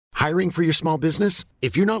Hiring for your small business?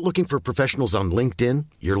 If you're not looking for professionals on LinkedIn,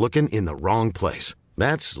 you're looking in the wrong place.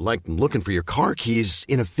 That's like looking for your car keys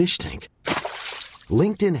in a fish tank.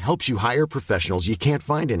 LinkedIn helps you hire professionals you can't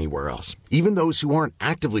find anywhere else, even those who aren't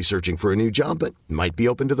actively searching for a new job but might be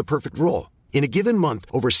open to the perfect role. In a given month,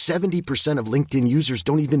 over 70% of LinkedIn users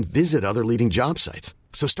don't even visit other leading job sites.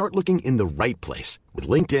 So start looking in the right place. With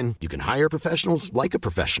LinkedIn, you can hire professionals like a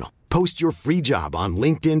professional. Post your free job on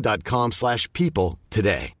linkedin.com/people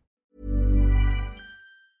today.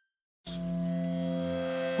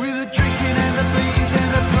 With the drinking and the bees and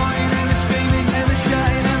the flying and the screaming and the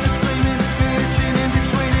shouting and the screaming, bitching in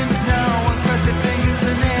between him. No one crossed their fingers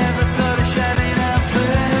and never thought of shouting out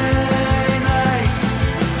play nice.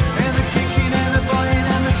 And the kicking and the biting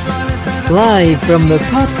and the silence and the... Live from the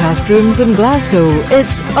podcast rooms in Glasgow,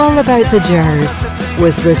 it's All About the Jers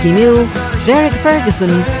with Rookie Neil, Derek Ferguson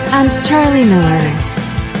and Charlie Miller.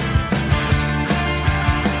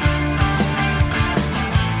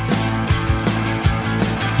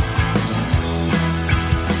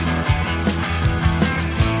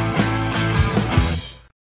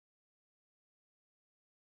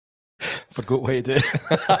 Forgot what to do.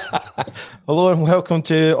 Hello and welcome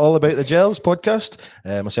to All About the Gels podcast.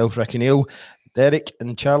 Myself, Ricky Neil, Derek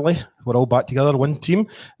and Charlie. We're all back together, one team.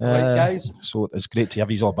 Right, guys. So it's great to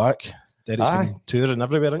have you all back. Derek's been touring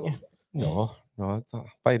everywhere, haven't you? No.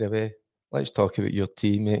 By the way, let's talk about your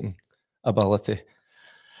tea making ability.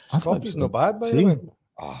 Coffee's not bad, by the way.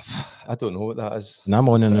 Oh, I don't know what that is. And I'm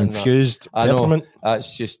on an infused peppermint.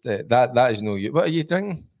 That's just that is no you. What are you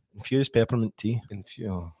drinking? Infused peppermint tea.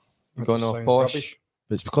 You're going off posh. Rubbish.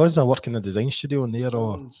 But it's because I work in a design studio and they're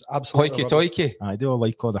all It's absolutely rubbish. Hoikey. I do all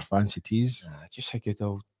like all their fancy teas. Just a good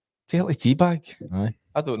old dirty tea bag. Aye.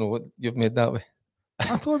 I don't know what you've made that with.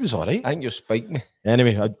 I thought it was all right. I think you spiked me.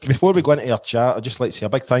 Anyway, before we go into our chat, I'd just like to say a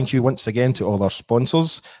big thank you once again to all our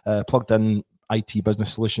sponsors. Plugged In IT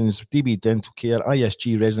Business Solutions, DB Dental Care,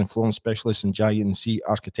 ISG Resin Flooring Specialists and Giant C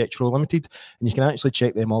Architectural Limited. And you can actually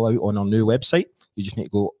check them all out on our new website. You just need to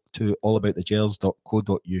go to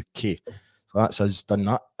allaboutthegels.co.uk. So that's us done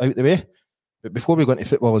that out the way. But before we go into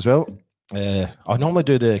football as well, I normally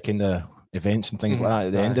do the kind of events and things like that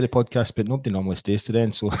at the end of the podcast, but nobody normally stays to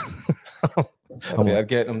then, so I'll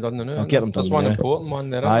get them done now. I'll get them done. There's one important one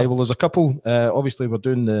there. Aye, well, there's a couple. Obviously, we're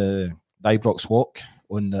doing the Ibrox Walk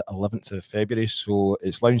on the 11th of February, so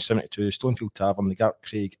it's Lounge 72, Stonefield Tavern, the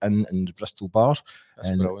Gartcraig Inn and the Bristol Bar.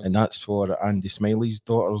 And that's for Andy Smiley's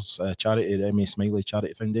daughter's charity, the Emmy Smiley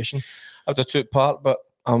Charity Foundation. I've took part, but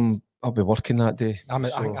I'll be working that day. I've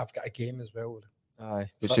got a game as well. Aye,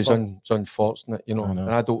 which is unfortunate, you know. And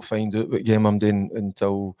I don't find out what game I'm doing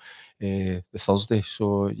until the Thursday,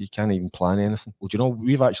 so you can't even plan anything. Well, do you know,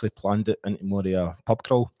 we've actually planned it into more of a pub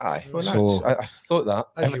crawl. Aye, well, so I thought that.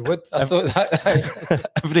 As you would. I thought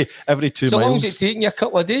that. every 2 miles. So long as it's taking you a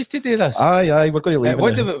couple of days to do this? Aye, we're going to leave.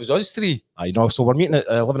 What if it was us three? I know, so we're meeting at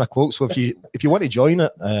 11 o'clock, so if you want to join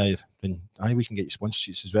it, then we can get you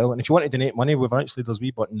sponsorships as well. And if you want to donate money, there's wee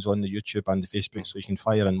buttons on the YouTube and the Facebook, so you can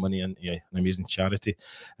fire in money into an amazing charity.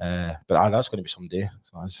 But that's going to be someday,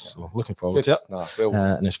 so looking forward to it.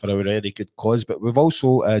 And it's for a really good cause. But we've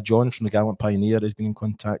also John from the Gallant Pioneer has been in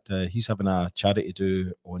contact. He's having a charity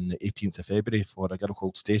do on the 18th of February for a girl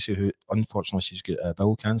called Stacey, who unfortunately she's got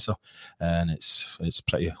bowel cancer, and it's a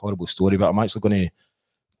pretty horrible story. But I'm actually going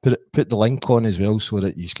to put the link on as well so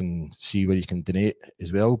that you can see where you can donate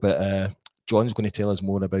as well. But John's going to tell us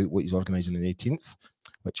more about what he's organising on the 18th,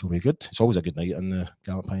 which will be good. It's always a good night in the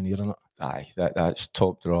Gallant Pioneer, isn't it? Aye, that's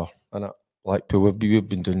top draw, isn't it? Blackpool, we've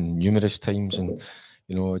been doing numerous times, and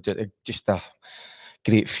you know, just a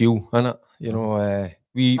great feel, isn't it? You know, I'm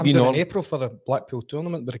doing in April for the Blackpool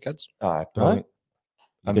tournament with the kids. Aye, brilliant.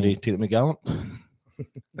 I'm going to take them to Gallant.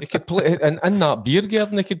 They could play in that beer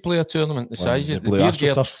garden. They could play a tournament the size of the beer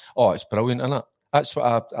garden. Oh, it's brilliant, isn't it? That's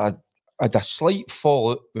what I had a slight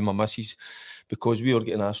fallout with my missus because we were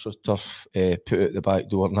getting AstroTurf put out the back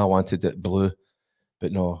door, and I wanted it blue,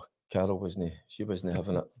 but no, Carol wasn't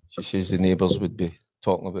having it. She says the neighbours would be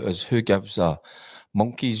talking about us. Who gives a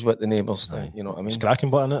monkeys what the neighbours think? You know what I mean? It's cracking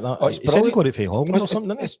button at that. Oh, he said he got it for Holland or something,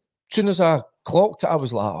 didn't he? As soon as I clocked it, I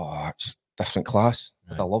was like, oh, it's different class.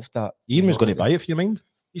 Right. I loved that. Ian was going to buy it for you, mind?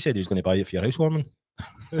 He said he was going to buy it for your housewarming.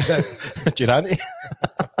 Durante.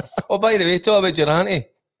 Oh, by the way, talk about Durante.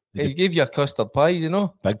 He gave you a custard pies, you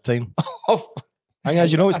know? Big time. I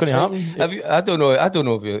think, you know what's going to happen. I don't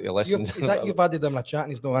know if you listen. Is that you've added him a chat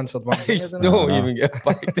and he's not answered one? He's no even get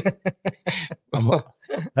back. I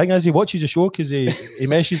think as he watches the show, because he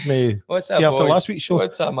messaged me after last week's show.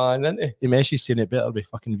 What's that man, isn't he? He messaged saying it better be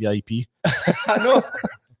fucking VIP. I know.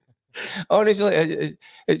 Honestly,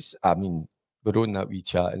 it's. I mean, we're on that wee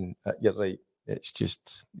chat, and you're right. It's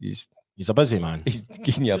just he's a busy man. He's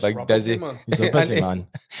giving you a Just big busy. man. He's a busy man.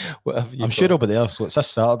 I'm sure he'll be there. So it's this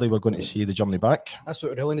Saturday we're going to see the Germany back. That's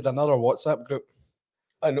what we really need, another WhatsApp group.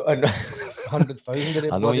 I know.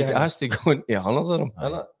 100,000. I know he has to go into honours of him.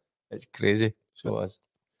 It's crazy. So it is.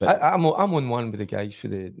 I'm on one with the guys for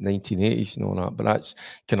the 1980s and all that, but that's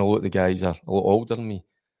kind of a lot of the guys are a lot older than me.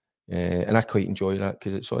 And I quite enjoy that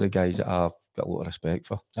because it's all the guys that I've got a lot of respect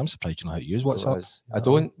for. I'm surprised you know how to use WhatsApp. I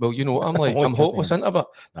don't. Well, you know what I'm like. I'm hopeless into it.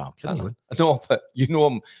 No, I'm kidding. I know, but you know,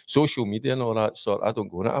 I'm social media and all that sort. I don't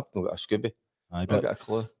go in it. I've not got a Scooby. I've got a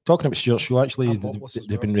clue. Talking about Stuart's show, actually,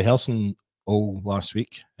 they've been rehearsing all last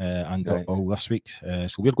week and all this week.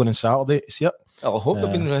 So we're going on Saturday to see it. I hope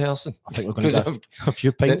they've been rehearsing. I think we're going to get a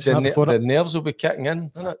few pints before the it. nerves will be kicking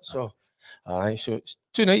in, isn't it? So, so it's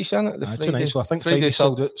 2 nights, isn't it? The Friday, 2 nights. So I think Friday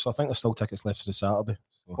sold out. So I think there's still tickets left for the Saturday.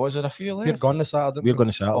 So. Was there a few left? We're going to Saturday. We're going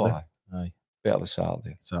to Saturday. Aye. Better the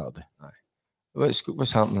Saturday. Aye.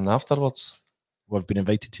 What's happening afterwards? We've been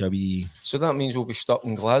invited to a wee. So that means we'll be stuck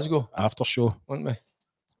in Glasgow after show, won't we?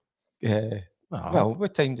 Well,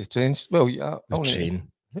 what time the trains? Well, yeah, the train.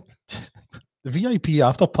 The VIP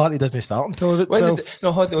after party doesn't start until about 12.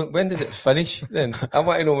 Hold on. When does it finish then? I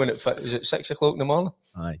want to know when it finishes. Is it 6 o'clock in the morning?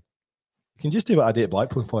 Aye. You can just do what I did at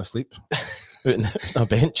Blackpool and fall asleep out on a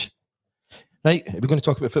bench. Right, we're going to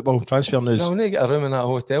talk about football transfer news. No, we need to get a room in that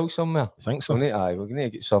hotel somewhere. I think so. We're going to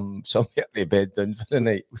get some bed done for the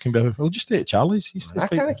night. We'll just stay at Charlie's. I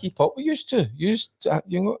can't keep up with you two. You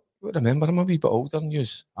know, remember I'm a wee bit older than you.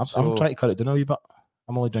 I'm trying to cut it down a wee bit.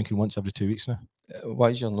 I'm only drinking once every 2 weeks now. Why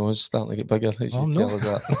is your nose starting to get bigger? Tell us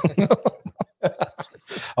that.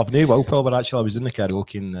 I've no willpower, but actually I was in the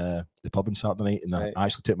karaoke in the pub on Saturday night, and I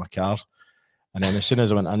actually took my car. And then as soon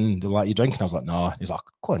as I went in, they were like, "You drinking?" I was like, "No." He's like,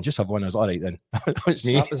 "Go on, just have one." I was like, "All right then." It's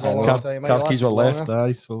me. Car keys were left.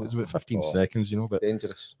 So it was about 15 seconds, but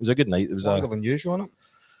dangerous. It was a good night. It was longer than usual, on it.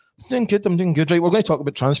 I'm doing good. Right, we're going to talk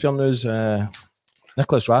about transfer news.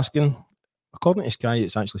 Nicholas Raskin. According to Sky,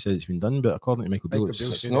 it's actually said it's been done, but according to Michael Beale,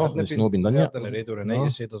 it's not been done yet. On the radio tonight, he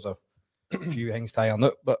said there's a few things to iron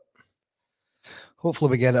out, but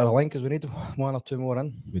hopefully we get it a link because we need 1 or 2 more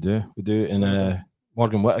in. We do. And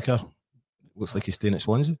Morgan Whittaker looks like he's staying at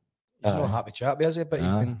Swansea. He's not a happy chap, is he? But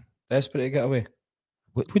he's been desperate to get away.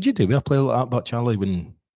 What would you do with a player like that, but Charlie,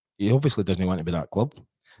 when he obviously doesn't want to be that club?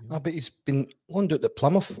 No, but he's been loaned out to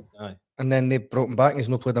Plymouth, and then they brought him back, and he's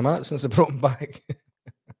not played a minute since they brought him back.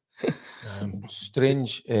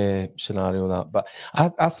 Strange scenario that, but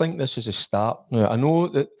I think this is a start. Now, I know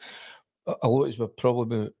that a lot of us have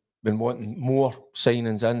probably been wanting more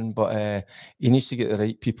signings in, but he needs to get the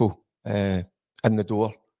right people in the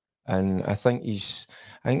door. And I think he's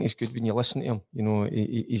good when you listen to him. You know,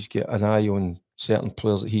 he's got an eye on certain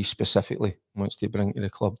players that he specifically wants to bring to the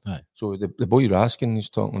club. Aye. So the boy Raskin, he's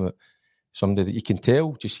talking about somebody that you can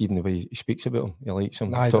tell just even the way he speaks about him. He likes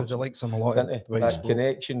him. He likes him a lot. That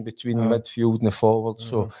connection between the midfield and the forward.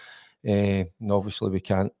 So and obviously we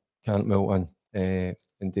can't melt in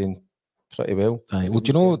and doing pretty well. Well, do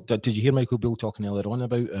you know? Did you hear Michael Beale talking earlier on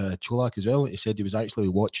about Cholak as well? He said he was actually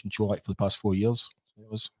watching Cholak for the past 4 years.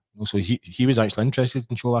 So he was actually interested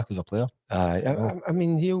in Cholak as a player. I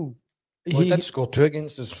mean, he did score 2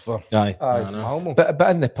 against us for Malmo. But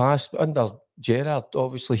in the past, under Gerrard,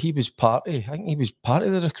 obviously he was I think he was part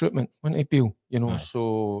of the recruitment, wasn't he, Bill? You know,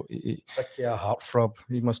 so a heartthrob.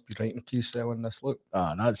 He must be writing to sell in this. Look,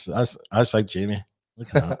 that's big Jamie.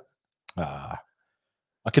 Look at that.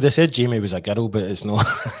 I could have said Jamie was a girl, but it's not.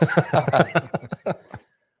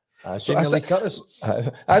 Jamie Lee Curtis.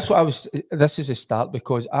 That's what I was. This is a start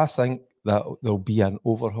because I think that there'll be an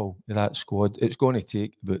overhaul of that squad. It's going to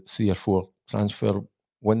take about 3 or 4 transfer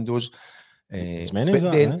windows. As many as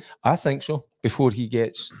that, I think so. Before he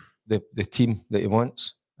gets the team that he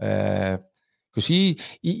wants, because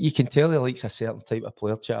you can tell he likes a certain type of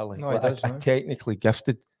player, Charlie. No, he does, a technically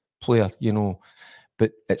gifted player, you know.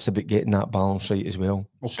 But it's about getting that balance right as well.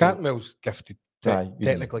 Well, Cantwell's gifted.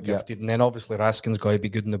 Technically gifted, and then obviously Raskin's got to be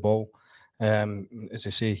good in the ball. As I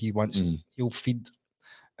say, he'll feed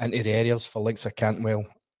into the areas for likes of Cantwell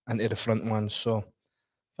into the front ones. So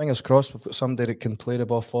fingers crossed, we've got somebody that can play the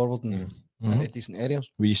ball forward and into decent areas.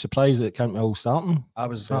 Were you surprised that Cantwell starting? I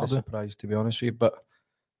was very surprised, to be honest with you, but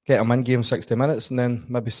get him in, give him 60 minutes, and then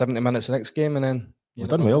maybe 70 minutes the next game, and then we've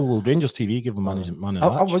done well. Well, Rangers TV give him man of the match.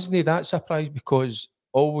 I wasn't that surprised because.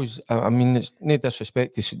 Always, I mean, it's no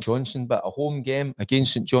disrespect to St Johnstone, but a home game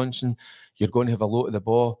against St Johnstone, you're going to have a lot of the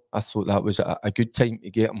ball. I thought that was a good time to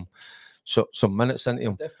get him some minutes into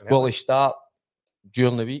him. Definitely. Will he start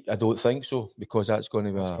during the week? I don't think so because that's going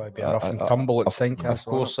to be a rough and tumble. Of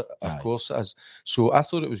course it is. So I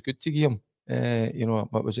thought it was good to give him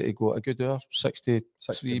What was it? He got a good hour,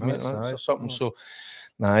 63 minutes or something. Aye. So,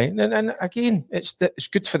 and again, it's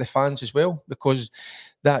good for the fans as well, because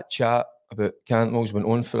that chat about Cantwell's went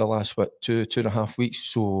on for the last 2.5 weeks.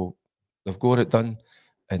 So they've got it done,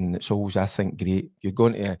 and it's always, I think, great. You're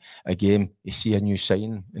going to a game, you see a new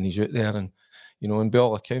signing, and he's out there, and and by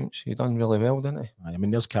all accounts, he done really well, didn't he? I mean,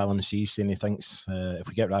 there's Callum C saying he thinks if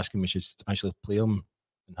we get Raskin, we should actually play him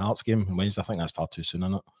in Hearts game on Wednesday. I think that's far too soon,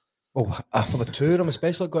 isn't it? Well, for the two of them,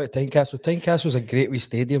 especially got to Tynecastle. Tynecastle's a great wee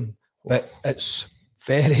stadium, but it's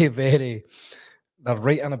very, very. They're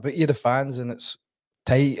right in about you, the fans, and it's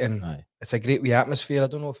tight, and it's a great wee atmosphere. I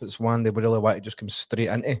don't know if it's one they would really want to just come straight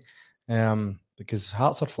into, because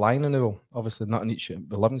Hearts are flying in now. Obviously, not in each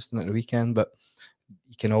the Livingston at the weekend, but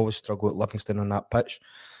you can always struggle at Livingston on that pitch.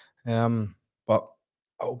 But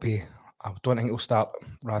it'll be. I don't think it'll start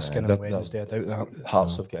Raskin on Wednesday. I doubt that.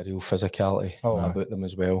 Hearts have got a real physicality about them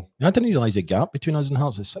as well. I didn't realise the gap between us and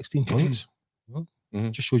Hearts is 16 points. Well,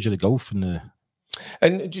 just shows you the gulf and the.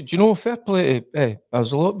 And do you know, fair play to,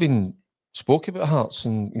 there's a lot been spoke about Hearts,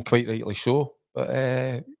 and quite rightly so.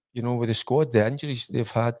 But with the squad, the injuries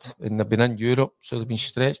they've had, and they've been in Europe, so they've been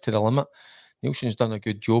stretched to the limit. Nielsen's done a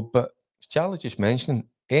good job, but as Charlie just mentioned,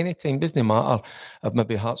 anytime, doesn't matter if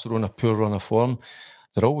maybe Hearts are on a poor run of form,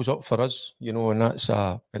 they're always up for us, and it's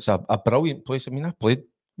a brilliant place. I mean, I played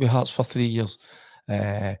with Hearts for 3 years,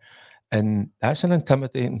 and that's an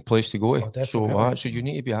intimidating place to go to. So you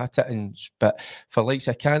need to be at it. But for likes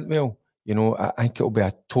of Cantwell, I think it'll be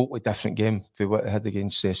a totally different game for what they had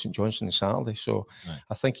against St Johnstone on Saturday. So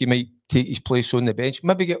I think he might take his place on the bench.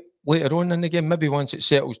 Maybe get later on in the game. Maybe once it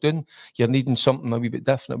settles down, you're needing something a wee bit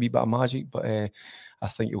different, a wee bit of magic. But I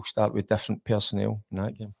think you'll start with different personnel in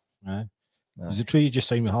that game. Right. Is it true you just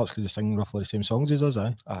signed with Hearts because they sing roughly the same songs as us,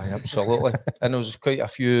 Aye, absolutely. And there was quite a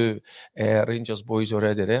few Rangers boys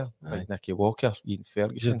already there, like Nicky Walker, Ian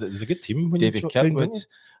Ferguson. There's a good team when David Kirkwood.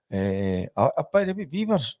 By the way,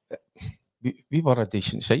 we were a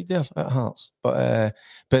decent side there at Hearts, but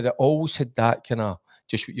it always had that kind of,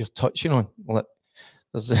 just what you're touching on. Like,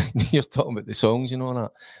 you're talking about the songs, and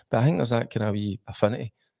that. But I think there's that kind of wee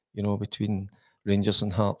affinity, between Rangers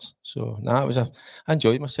and Hearts. So I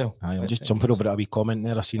enjoyed myself. I'm just jumping over at a wee comment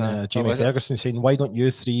there. I seen Jamie Ferguson saying, "Why don't you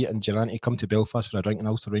three and Durante come to Belfast for a drink in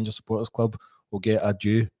Ulster Rangers Supporters Club? We'll get a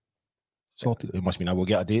due sorted." It must mean we'll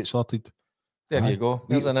get a date sorted. There you go.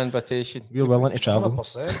 There's an invitation. We're willing to travel.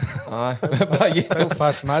 100%.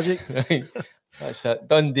 Belfast magic. Right. That's it.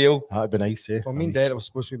 Done deal. That'd be nice, eh? Well, me and Derek were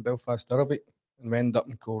supposed to be in Belfast Derby, and we ended up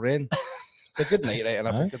in Coleraine. It's a good night, right? And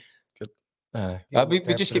I think good.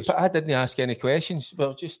 We just get. I didn't ask any questions. We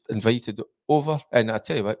were just invited over, and I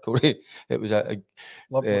tell you what, Corey, it was a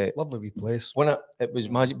lovely wee place. It was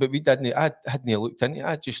magic, but we didn't. I hadn't looked into it.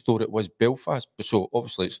 I just thought it was Belfast. So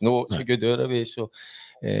obviously it's not. It's a good hour away. So,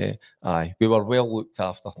 we were well looked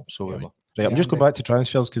after. So we were. Right, I'm just going back to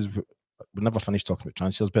transfers because we never finished talking about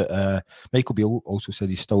transfers. But Michael Beale also said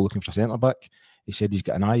he's still looking for a centre back. He said he's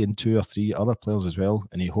got an eye on 2 or 3 other players as well,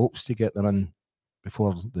 and he hopes to get them in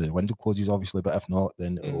before the window closes, obviously, but if not,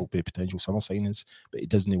 then it will be potential summer signings. But he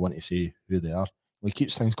doesn't want to say who they are. Well, he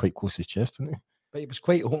keeps things quite close to his chest, doesn't he? But he was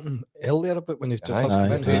quite open earlier about when he first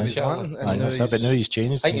came in. But now he's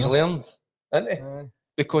changed. I think he's learned, hasn't he?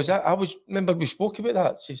 Because I remember we spoke about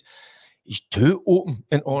that. He's too open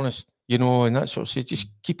and honest, and that sort of says just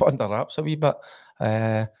keep it under wraps a wee bit.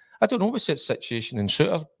 I don't know what's the situation in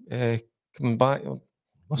Suter coming back.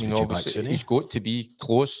 Obviously he's got to be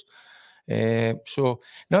close.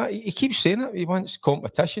 He keeps saying it. He wants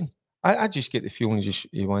competition. I just get the feeling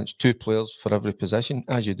he wants 2 players for every position,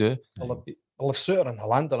 as you do. Well, if Suter and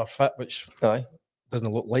Hollander are fit, which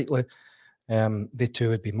doesn't look likely, they 2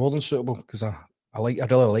 would be more than suitable because I really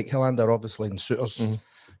like Hollander, obviously, and Suter's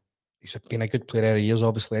he's been a good player every years,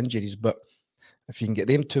 obviously injuries, but if you can get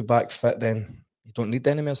them 2 back fit, then you don't need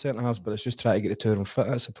any more centre halves. But it's just trying to get the 2 of them fit.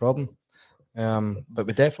 That's the problem. But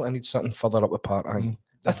we definitely need something further up the park.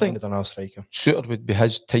 I think another striker. Suter would be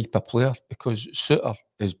his type of player because Suter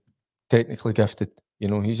is technically gifted.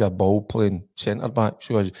 He's a ball playing centre back,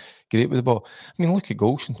 so he's great with the ball. I mean, look at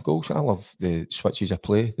Golson. I love the switches of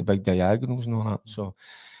play, the big diagonals and all that. So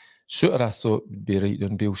Suter, I thought, would be right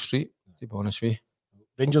down Beale Street, to be honest with you.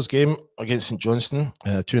 Rangers game against St Johnstone,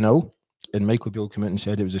 2-0, and Michael Beale came out and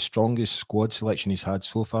said it was the strongest squad selection he's had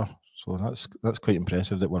so far. So that's quite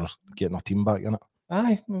impressive that we're getting our team back in it.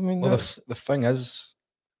 Aye, I mean, well, the thing is.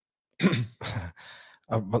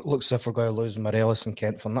 It looks as if we're going to lose Morelos and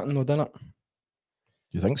Kent for nothing, though, doesn't it?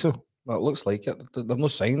 You think so? Well, it looks like it. They've no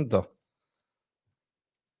signed. They're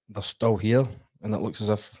still here, and it looks as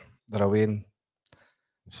if they're away in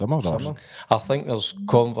Summer. I think there's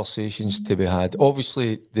conversations to be had.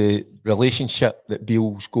 Obviously, the relationship that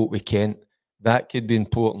Beale's got with Kent, that could be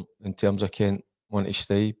important in terms of Kent wanting to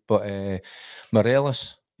stay. But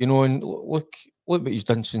Morelos, you know, and look what he's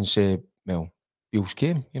done since Beale's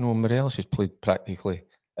came. You know, Morelos has played practically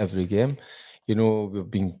every game. You know, we've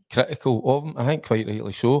been critical of him, I think quite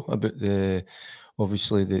rightly so, about the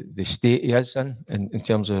state he is in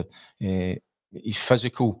terms of his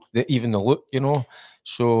physical, even the look, you know.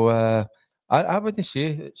 So I wouldn't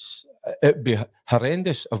say it'd be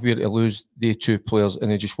horrendous if we were to lose the two players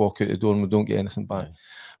and they just walk out the door and we don't get anything back.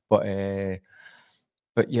 But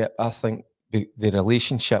yeah, I think the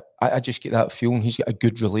relationship, I just get that feeling he's got a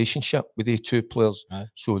good relationship with the two players.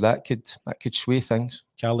 So that could sway things.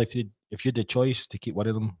 Charlie, if you had the choice to keep one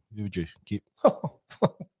of them, who would you keep?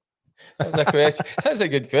 That's a question. That's a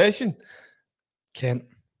good question. Kent.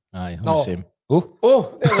 Aye, I'm the same.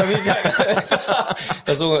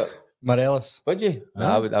 There's only Morelos. Would you?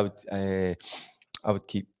 No, I would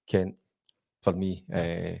keep Kent for me.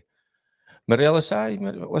 Morelos,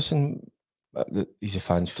 listen, he's a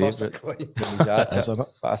fan's favourite.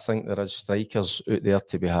 But I think there is strikers out there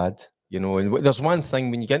to be had. You know, and there's one thing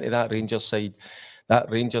when you get into that Rangers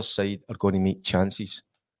side are going to make chances.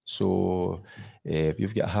 So if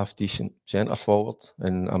you've got a half decent centre forward,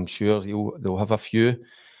 and I'm sure they'll have a few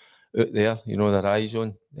out there, you know, their eyes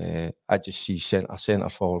on. I just see a centre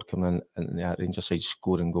forward coming in the Rangers side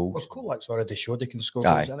scoring goals. Well, Kolak's already showed he can score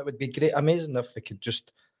goals, and it would be great, amazing if they could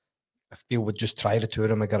just, if Beale would just try the two of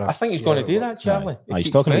them again. I think he's going to do that, Charlie.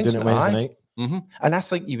 He's talking about doing it Wednesday night. Mm-hmm. And I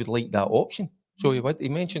think he would like that option. So he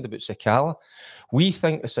mentioned about Sakala. We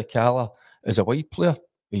think of Sakala as a wide player.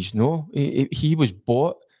 He's no. He was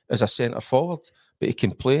bought as a centre forward, but he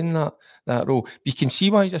can play in that role. But you can see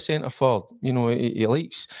why he's a centre forward. You know, he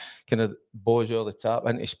likes kind of balls over the top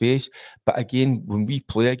into space. But again, when we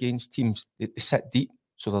play against teams, they sit deep.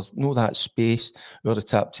 So there's no that space over the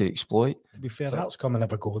top to exploit. To be fair, that's coming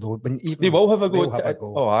have a go though. They will have a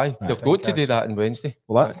go. Oh, aye. They've got to do that on Wednesday.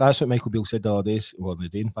 Well, that's what Michael Beale said the other day. Well, the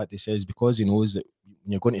day, in fact, he says because he knows that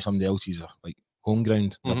when you're going to somebody else's like home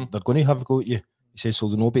ground, they're going to have a go at you. He says so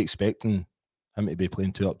they'll not be expecting him to be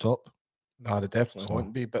playing two up top. No, they definitely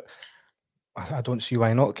won't be. But I don't see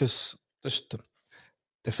why not, because just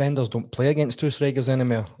defenders don't play against two strikers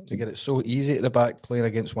anymore. They get it so easy at the back playing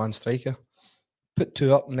against one striker. Put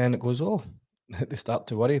two up and then it goes, they start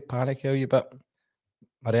to worry, panic a bit.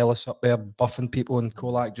 Morelos up there buffing people and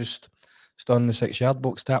Kolak just stood in the 6-yard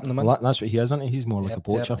box tapping them in. Well, that's what he is, isn't he? He's more like a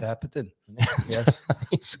poacher. Yes.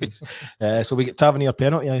 So we get Tavernier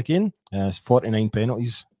penalty again. 49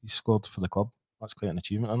 penalties he's scored for the club. That's quite an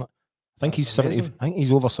achievement, isn't it? I think he's 70. I think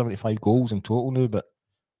he's over 75 goals in total now, but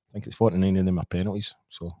I think it's 49 of them are penalties.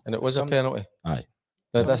 So and it was a penalty. Aye.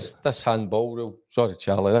 This handball rule. Sorry,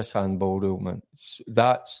 Charlie. This handball rule, man.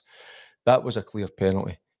 That was a clear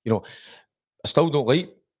penalty. You know, I still don't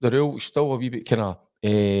like the rule. It's still a wee bit kind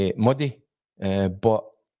of muddy, but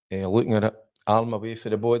looking at it, arm away for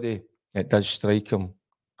the body, it does strike him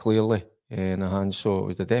clearly in the hand. So it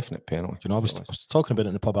was a definite penalty. You know, I was talking about it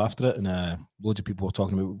in the pub after it, and loads of people were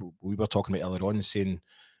talking about. We were talking about earlier on, saying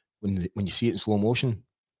when you see it in slow motion.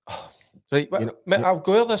 Right, I'll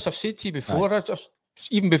go over this. I've said to you before.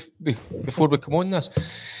 Even before we come on this,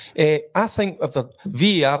 I think of the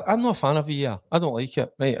VAR. I'm not a fan of VAR. I don't like it,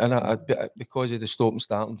 right? And because of the stop and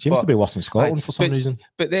starting. Seems to be worse in Scotland for some reason.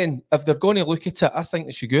 But then, if they're going to look at it, I think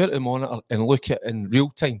they should go out the monitor and look at it in real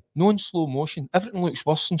time, not in slow motion. Everything looks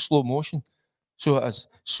worse in slow motion. So it is.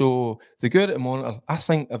 So they go out the monitor. I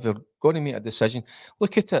think if they're going to make a decision,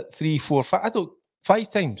 look at it 3, 4, 5. 5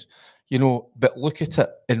 times, you know, but look at it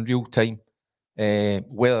in real time.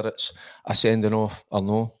 Whether it's a sending off or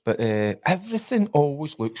no, but everything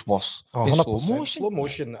always looks worse in slow motion. Slow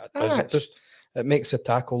motion, it makes the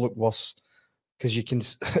tackle look worse because you can,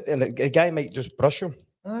 and a guy might just brush him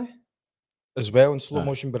as well in slow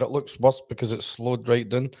motion, but it looks worse because it's slowed right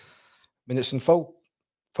down. When it's in full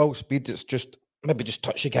speed, it's just maybe just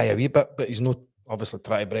touch the guy a wee bit, but he's not obviously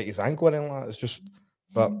trying to break his ankle or anything like that. It's just,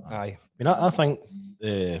 but aye. I think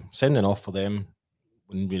sending off for them.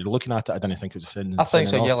 When we were looking at it, I didn't think it was a sending. I think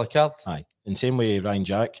it's a yellow card. Aye. In the same way, Ryan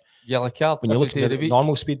Jack. Yellow card. When you look at it,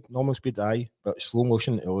 normal speed, aye. But slow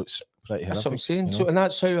motion, it's pretty horrific. That's what I'm saying. You know? So, and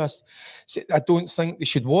that's how I don't think they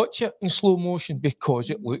should watch it in slow motion because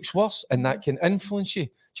it looks worse and that can influence you.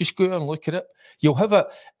 Just go and look at it. You'll have it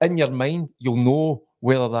in your mind. You'll know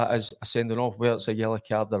whether that is a sending off, whether it's a yellow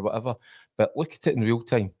card or whatever. But look at it in real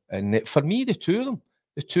time. And for me, the two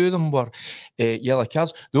of them were yellow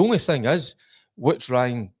cards. The only thing is, what's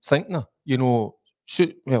Ryan thinking of? You know,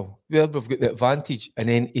 well, where we've got the advantage, and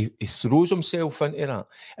then he throws himself into that.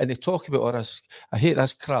 And they talk about all this, I hate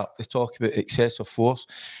this crap, they talk about excessive force.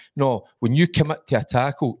 No, when you commit to a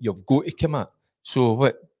tackle, you've got to commit. So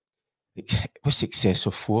what's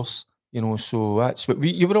excessive force? You know, so that's what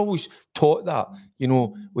you were always taught that, you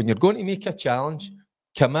know, when you're going to make a challenge,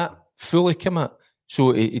 commit, fully commit.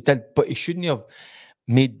 So he did, but he shouldn't have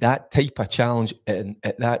made that type of challenge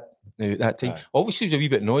at that time. Obviously, he was a wee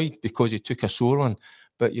bit annoyed because he took a sore one,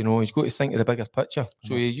 but you know, he's got to think of the bigger picture.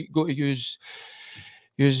 So he's got to use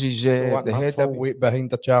his the head full weight behind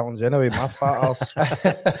the challenge anyway. My fat ass.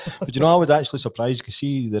 But you know, I was actually surprised to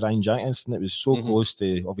see the Ryan Jack incident. It was so close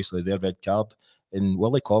to obviously their red card. And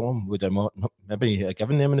Willie Collum would have maybe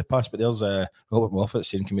given them in the past, but there's Robert Moffat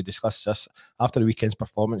saying, can we discuss this? After the weekend's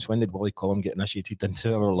performance, when did Willie Collum get initiated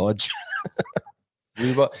into our lodge?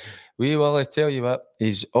 We will, I tell you what,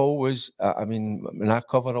 he's always, I mean, when I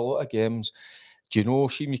cover a lot of games, do you know,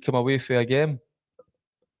 when you come away from a game,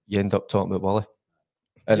 you end up talking about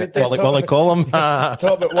Willie. Willie Collum. Talk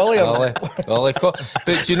about William. Willie Collum.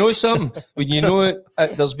 But do you know something? When you know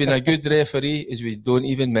there's been a good referee, is we don't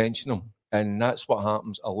even mention him. And that's what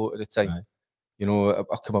happens a lot of the time. Right. You know,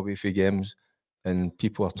 I come away from games and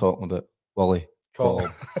people are talking about Willie Collum.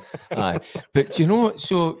 Aye. But you know,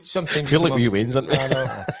 so sometimes feel like we wins, isn't it? I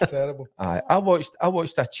know. Terrible. Aye. I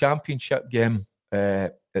watched a championship game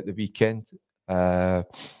at the weekend. It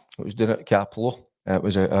was down at Capello. It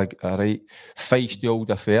was a right feisty old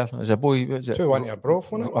affair. As a boy, was it 2-1 your bro,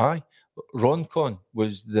 wasn't it? Aye. Ron Con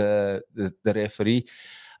was the referee.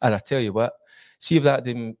 And I tell you what, see if that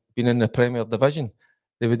hadn't been in the Premier Division,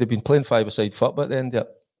 they would have been playing five-a-side football at the end of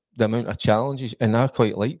the amount of challenges, and I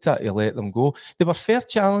quite liked that. He let them go. They were fair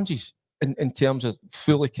challenges in terms of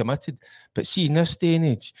fully committed, but see, in this day and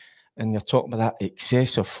age, and you're talking about that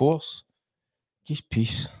excessive force, give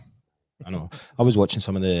peace. I know. I was watching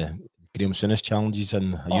some of the Graham Souness challenges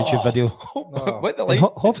in a YouTube video. What the like?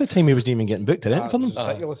 Half the time he wasn't even getting booked in for them.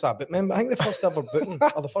 Ridiculous, but remember, I think the first ever booking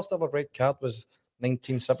or the first ever red card was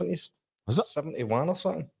 1970s. Was it 71 or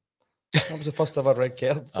something? That was the first ever red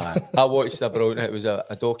card. I watched that, bro. It was a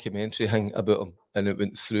documentary thing about him, and it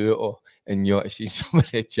went through it all. And you ought to see some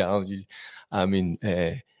of the challenges. I mean,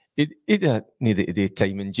 he needed to do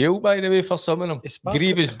time in jail, by the way, for some of them.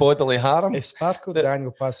 Grievous bodily harm. He sparkled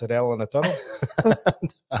Daniel Passarella in the tunnel.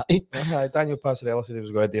 Daniel Passarella said he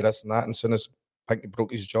was going to do this and that, and as soon as Pinky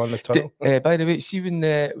broke his jaw in the tunnel. By the way, see when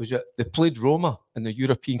they played Roma in the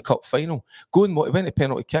European Cup final, he went to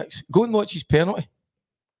penalty kicks. Go and watch his penalty.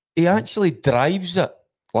 He actually drives it,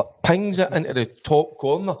 like pings it into the top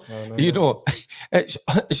corner. You know, it's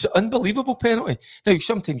an unbelievable penalty. Now,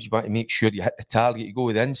 sometimes you want to make sure you hit the target, you go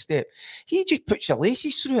with the instep. He just puts your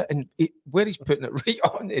laces through it, and where he's putting it right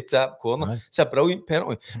on the top corner. It's a brilliant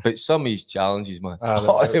penalty. But some of his challenges, man,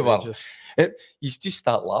 you just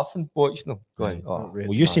start laughing watching them. Going,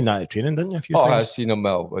 well, you seen that at training, didn't you? A few times? I've seen them.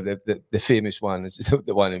 Well, the famous one is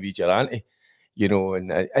the one in Vigilante, you know,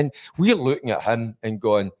 and we're looking at him and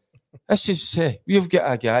going, this is, we've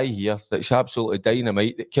got a guy here that's absolutely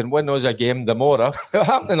dynamite that can win us a game tomorrow. It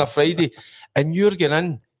happened on a Friday, and you're going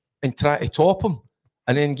in and try to top him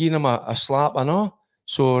and then give him a slap and all.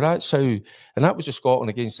 So that's how, and that was a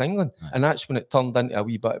Scotland against England, and that's when it turned into a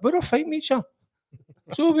wee bit. We're all fighting each other.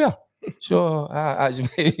 So we are. So that's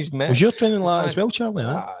was your training like as well, Charlie?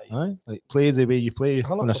 Aye. Like play the way you play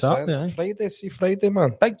on a Saturday. Friday,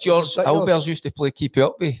 man. Big George Albers used to play keep it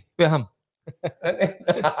up with him.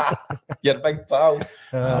 Your big pal.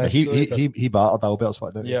 He battered Albert's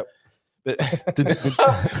what, didn't he? Yep.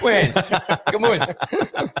 When? Come on.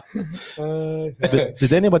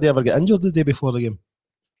 Did anybody ever get injured the day before the game?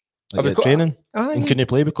 Like training? And couldn't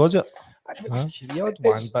play because of it? The odd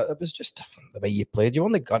one, but it was just the way you played. You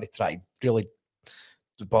only got to try really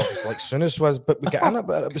the box like Souness was, but we got in it.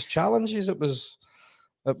 But it was challenges. It was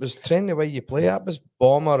training the way you play. It was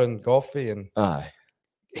Bomber and Goffey and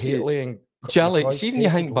Haley and Charlie. See when you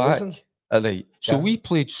hang back, right? So we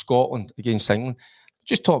played Scotland against England.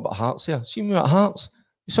 Just talk about Hearts here. See me at Hearts.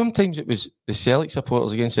 Sometimes it was the Celtic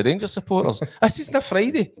supporters against the Rangers supporters. This isn't a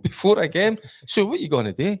Friday before a game. So what are you going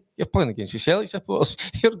to do? You're playing against the Celtic supporters.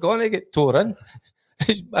 You're going to get tore in.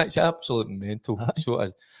 It's absolutely mental. So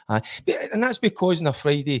it is. And that's because on a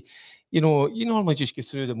Friday, you know, you normally just go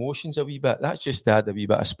through the motions a wee bit. That's just to add a wee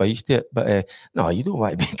bit of spice to it. But no, you don't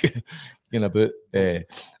want to be going about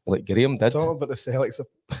like Graham did. Talking about the Celtics.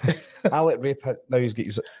 Alec Rape, now he's got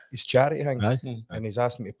his charity thing. And he's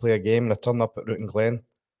asked me to play a game, and I turned up at Root and Glen,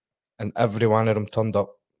 and every one of them turned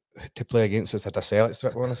up to play against us had a Celtics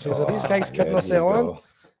trip on. I says, are these guys kidding themselves on? I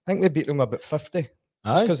think we beat them about 50.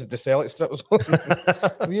 Just because the Celtic strip was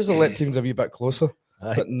on. We usually let teams a wee bit closer.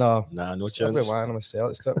 Aye. But no chance. Everyone on a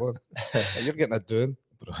Celtic strip one. You're getting a doing.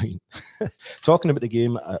 Brilliant. Talking about the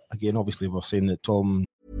game, again, obviously we're saying that Tom...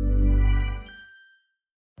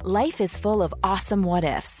 Life is full of awesome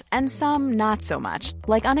what-ifs, and some not so much,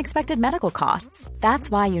 like unexpected medical costs. That's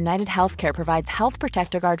why United Healthcare provides Health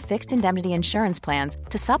Protector Guard fixed indemnity insurance plans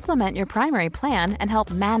to supplement your primary plan and help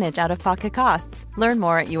manage out-of-pocket costs. Learn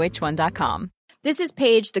more at uh1.com. This is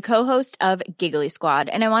Paige, the co-host of Giggly Squad,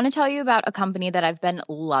 and I want to tell you about a company that I've been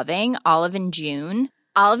loving, Olive & June.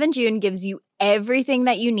 Olive & June gives you everything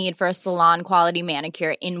that you need for a salon-quality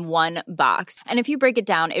manicure in one box. And if you break it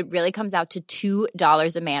down, it really comes out to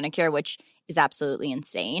 $2 a manicure, which is absolutely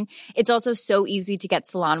insane. It's also so easy to get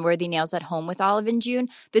salon-worthy nails at home with Olive & June.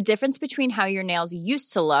 The difference between how your nails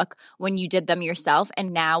used to look when you did them yourself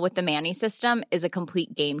and now with the Mani system is a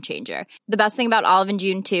complete game changer. The best thing about Olive &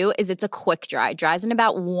 June, too, is it's a quick dry. Dries in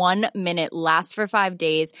about 1 minute, lasts for 5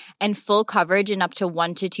 days, and full coverage in up to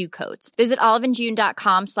 1 to 2 coats. Visit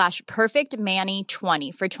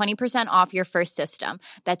oliveandjune.com/perfectmani20 for 20% off your first system.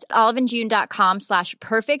 That's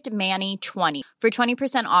oliveandjune.com/perfectmani20 for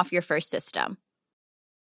 20% off your first system.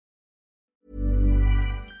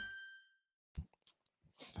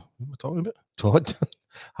 What am I talking about? Todd.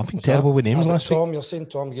 I've been terrible with names last Tom, week. you're saying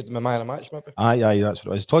Tom get my man of the match, maybe? Aye, that's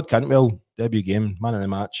what it was. Todd Cantwell, debut game, man of the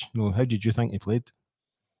match. How did you think he played?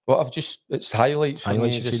 Well, it's highlights for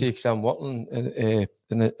me, you to say, because I'm working in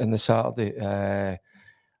the Saturday, and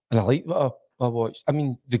I like what I watched. I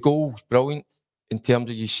mean, the goal's brilliant in terms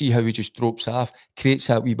of you see how he just drops off, creates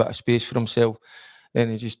that wee bit of space for himself, then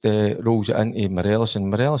he just rolls it into Morelos, and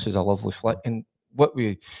Morelos is a lovely flick. And what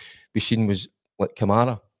we seen was like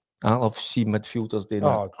Kamara. I love seeing midfielders doing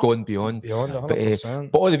that, gone beyond. Beyond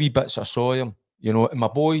 100%. But all the wee bits I saw him, and my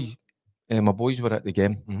boys were at the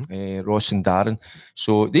game, Ross and Darren.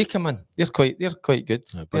 So they come in. They're quite good.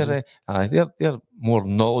 They're more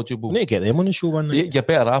knowledgeable. We need to get them on the show one night. You're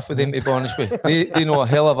better off with them, to be honest with you. They know a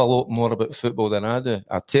hell of a lot more about football than I do.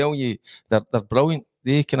 I tell you, they're brilliant.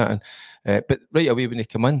 They can, but right away when they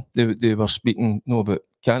come in, they were speaking about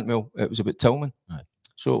Cantwell. It was about Tillman. Right.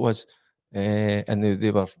 So it was. And they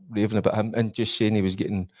were raving about him and just saying he was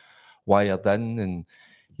getting wired in, and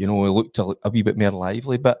he looked a wee bit more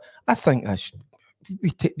lively. But I think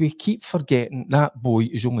we keep forgetting that boy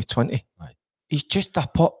is only 20. Right. He's just a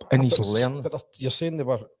pup and he's learning. But you're saying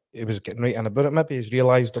he was getting right in about it. Maybe he's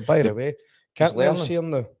realised it by the way. Cantwell's here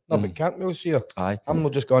now. No, but Cantwell's here. Aye. I'm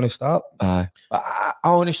not just going to start. Aye. I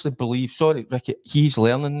honestly believe, sorry, Ricky, he's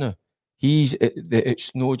learning now.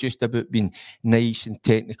 It's not just about being nice and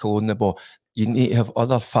technical on the ball. You need to have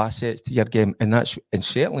other facets to your game, and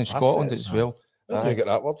certainly in Scotland as well. Where did you get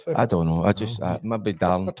that word from? I don't know. Maybe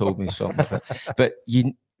Darren told me something. But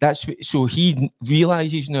so he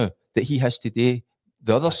realises now that he has to do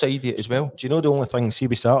the other side of it as well. Do you know the only thing? See,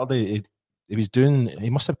 by Saturday, he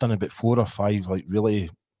must have done about 4 or 5 like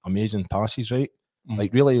really amazing passes, right?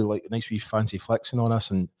 Like really like nice wee fancy flicks and all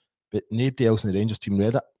this, but nobody else in the Rangers team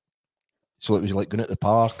read it. So it was like going at the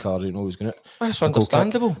park, or it was going at. That's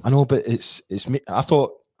understandable. I know, but it's. I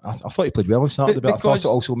thought he played well on Saturday, but I thought it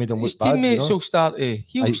also made him look bad. His teammates will start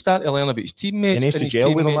to learn about his teammates. He needs to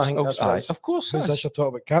gel with him. I think that's right. Of course. Who's this you're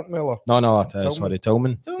talking about? Cantwell? No. Sorry,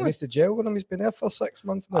 Tillman. He needs to gel with him. He's been there for 6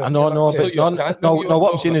 months now. No.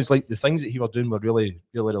 What I'm saying is like the things that he was doing were really,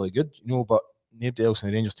 really, really good. But nobody else in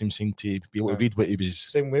the Rangers team seemed to be able to read what he was.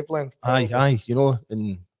 Same wavelength. Aye.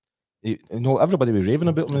 And. Everybody was raving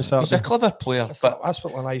about him. He's a clever player, that's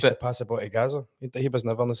what when I used to pass about to Gaza. He was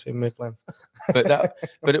never on the same wavelength. but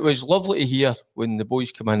it was lovely to hear when the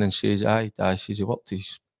boys come in and says, "Aye, Dad," says he worked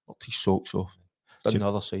his socks off on the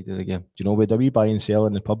other side of the game. Do you know we had a wee buy and sell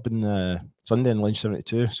in the pub on Sunday in Lynch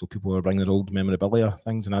 72? So people were bringing their old memorabilia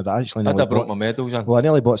things, and I brought my medals in. Well, I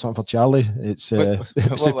nearly bought something for Charlie. It's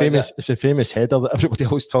the famous header that everybody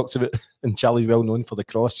always talks about, and Charlie's well known for the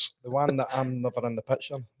cross. The one that I'm never in the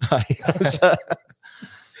picture.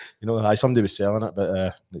 Somebody was selling it,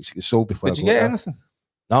 but it sold before. Did you get anything?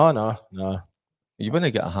 No. You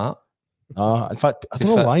wouldn't get a hat. No, in fact, I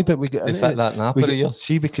don't know why, but we get that napper of yours.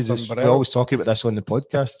 See, because we always talk about this on the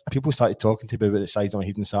podcast. People started talking to me about the size of my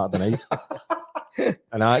head on Saturday night,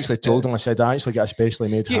 and I actually told them, I said, I actually got a specially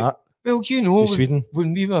made hat. Well, Sweden.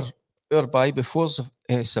 When we were by before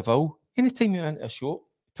Seville, anytime you're into a shop,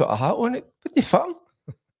 put a hat on it, but they fit them.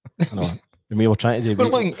 No. And we were trying to do. We're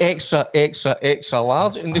looking extra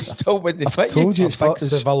large, and they still wouldn't fit you. I told you, it's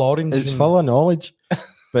full of knowledge.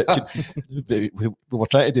 But we were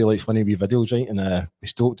trying to do like funny wee videos, right? And we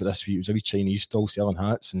stopped at this. It was a wee Chinese stall selling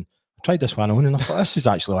hats, and I tried this one on, and I thought, this is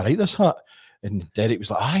actually all right, this hat. And Derek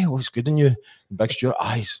was like, aye, it looks good on you. And Big Stuart,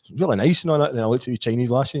 aye, it's really nice and all that. And then I looked at the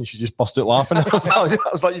Chinese lassie and she just busted out laughing. I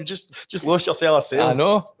was like, you've just lost yourself a sale. I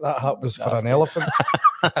know. That hat was for an elephant.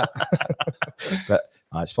 But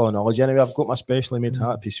it's full of knowledge. Anyway, I've got my specially made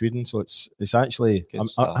hat for Sweden, so it's actually.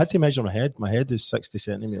 I had to measure my head. My head is 60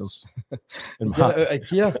 centimetres. Get it out of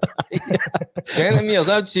here. Centimetres,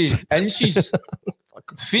 I'd say inches,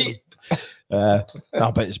 feet. No,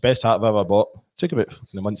 but it's the best hat I've ever bought. Took about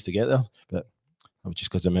months to get there, but that was just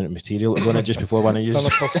because the amount of material that was on it just before when I used.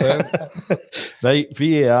 100%. Right,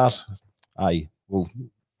 VAR. Aye, well,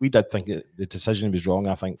 we did think the decision was wrong.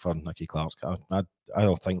 I think for Nicky Clark, I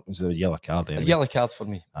don't think it was a yellow card. Anyway. A yellow card for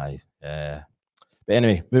me. Aye, but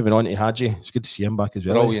anyway, moving on to Hadji. It's good to see him back as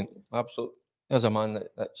well. Brilliant, absolutely. There's a man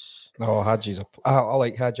that's. No, Hadji's I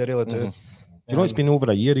like Hadji. I really do. Do you know it's been over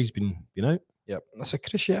a year he's been out? Yep, that's a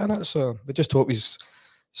cruciate in it. So we just hope he's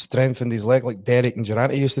strengthened his leg like Derek and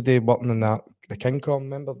Durante used to do, working in that the King Com.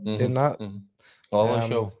 Remember doing that? All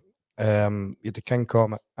show. You had the King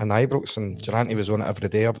Com and Ibrox, and Durante was on it every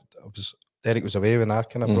day. Derek was away when I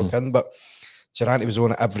kind of broke in, but Durante was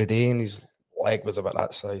on it every day, and his leg was about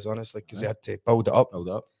that size, honestly, because he had to build it up.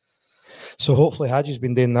 So hopefully Hadji's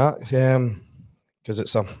been doing that,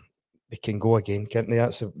 because they can go again, can't they?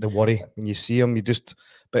 That's the worry when you see him.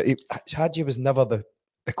 But Hadji was never the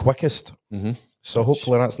quickest. So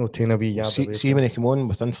hopefully that's no 10 a wee yard. See when he came on,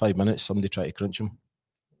 within 5 minutes, somebody tried to crunch him.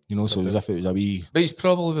 You know, so as if it was a wee. But he's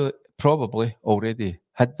probably already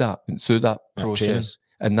had that and through that process.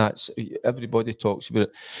 And that's, everybody talks about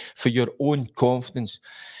it. For your own confidence,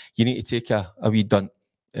 you need to take a wee dunt.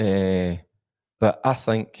 But I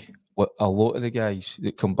think a lot of the guys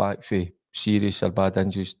that come back for serious or bad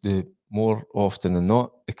injuries, more often than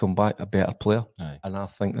not, they come back a better player. Aye. And I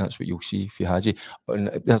think that's what you'll see for Hadji.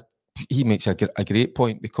 And he makes a great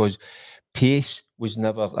point, because pace was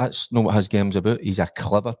never, that's not what his game's about. He's a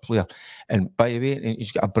clever player. And by the way,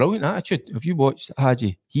 he's got a brilliant attitude. If you watch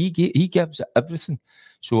Hadji, he gives it everything.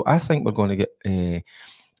 So I think we're going to get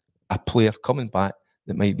a player coming back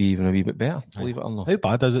that might be even a wee bit better, believe it or not. How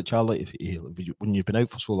bad is it, Charlie, when you've been out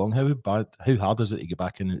for so long, how hard is it to get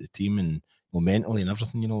back into the team and mentally and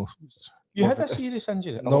everything, you know? You had a serious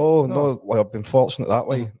injury? No. Well, I've been fortunate that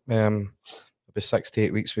way. It'll be 6 to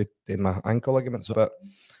 8 weeks with my ankle ligaments, but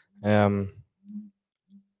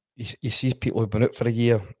you see people who've been out for a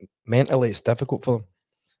year, mentally it's difficult for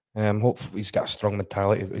them. Hopefully he's got a strong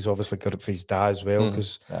mentality. He's obviously good for his dad as well,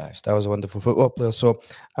 because his dad was a wonderful football player. So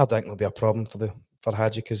I don't think it'll be a problem for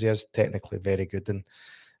Hadji, because he is technically very good, and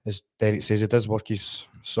as Derek says, he does work his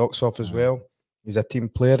socks off as well. He's a team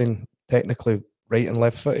player, and technically right and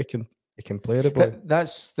left foot he can play the ball.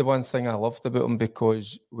 That's the one thing I loved about him,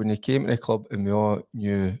 because when he came to the club and we all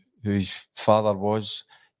knew who his father was,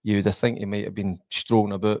 you would think he might have been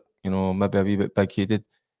strolling about, you know, maybe a wee bit big-headed.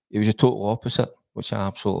 He was a total opposite, which I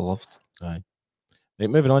absolutely loved. Aye. Right,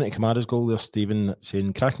 moving on to Kamara's goal there, Stephen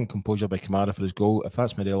saying, cracking composure by Kamara for his goal. If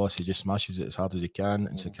that's Morelos, he just smashes it as hard as he can,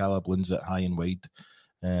 and Sakala balloons it high and wide.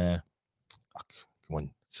 Come on,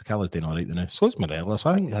 Sakala's doing all right now. So is Morelos.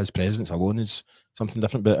 I think his presence alone is something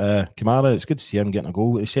different. But Kamara, it's good to see him getting a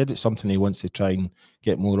goal. He said it's something he wants to try and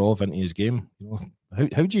get more of into his game. You know,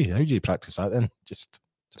 how do you practice that then? Just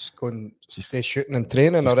go and stay shooting and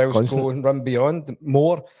training, or else constant. Go and run beyond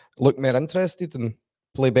more, look more interested and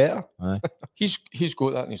play better. He's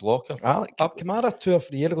got that in his locker. Kamara 2 or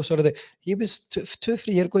 3 years ago, he was 2 or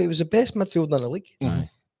 3 years ago, he was the best midfielder in the league.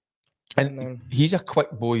 And he's a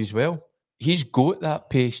quick boy as well. He's got that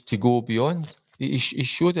pace to go beyond. He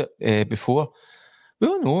showed it before. We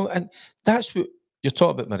all know, and that's what you're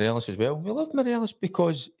talking about Morelos as well. We love Morelos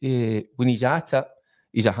because when he's at it,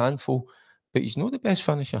 he's a handful, but he's not the best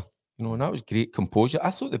finisher. You know, and that was great composure.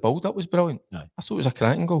 I thought the build-up was brilliant. I thought it was a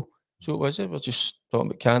cracking goal. So it was it. We're just talking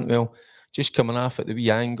about Cantwell, just coming off at the wee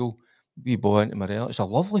angle, wee ball into Morelos. It's a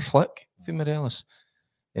lovely flick for Morelos.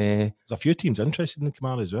 There's a few teams interested in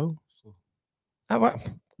Kamara as well. So.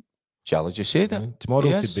 Charlie just said it.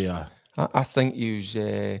 Tomorrow could be a... I think he was...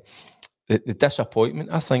 the disappointment,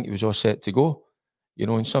 I think he was all set to go. You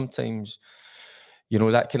know, and sometimes, you know,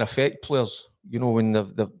 that can affect players, you know, when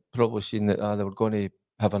they've probably seen that they were going to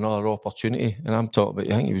have another opportunity. And I'm talking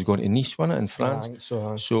about, I think he was going to Nice, wasn't it, in France? I think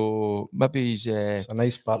so. So maybe he's... it's a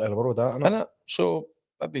nice part of the world, that, isn't it? So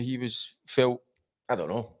maybe he felt, I don't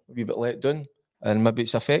know, a wee bit let down. And maybe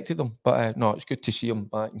it's affected him. But no, it's good to see him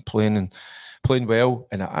back and playing well.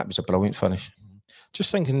 And it was a brilliant finish.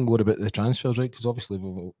 Just thinking more about the transfers, right? Because obviously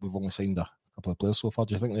we've only signed a couple of players so far.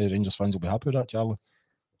 Do you think the Rangers fans will be happy with that, Charlie?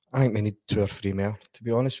 I think we need 2 or 3 more, to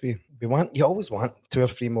be honest with you. You always want 2 or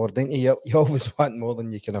 3 more, don't you? You always want more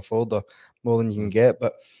than you can afford or more than you can get.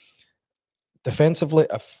 But defensively,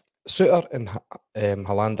 if Suter and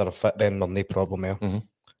Hollander are fit, then there's no problem there.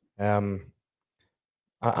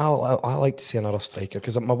 I like to see another striker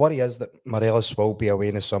because my worry is that Morelos will be away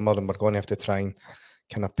in the summer and we're going to have to try and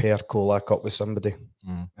kind of pair Kolak up with somebody.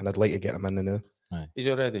 And I'd like to get him in the new. He's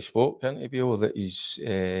already spoke, hasn't he, Bill, that he's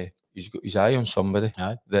got his eye on somebody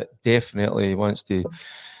that definitely wants to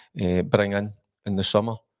bring in the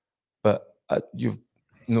summer. But you've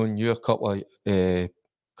known you a couple of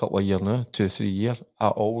years now, 2-3 years. I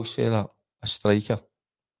always say that a striker,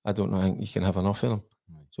 I don't think you can have enough of them.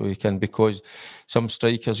 So you can, because some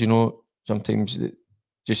strikers, you know, sometimes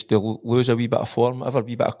they'll lose a wee bit of form, have a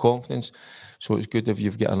wee bit of confidence. So it's good if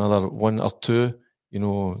you've got another one or two, you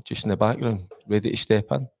know, just in the background, ready to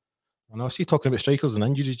step in. And I see talking about strikers and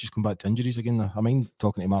injuries, just come back to injuries again. I mind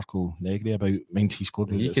talking to Marco Negri about, he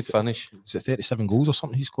scored. He could finish. Is it 37 goals or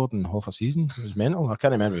something he scored in half a season? It was mental. I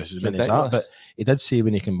can't remember if it was as many as that, but he did say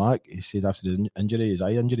when he came back, he said after his injury, his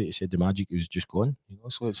eye injury, he said the magic was just gone. You know,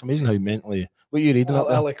 so it's amazing how mentally. What are you reading up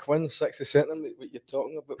there? Ali Quinn, 60 centimetres, what you're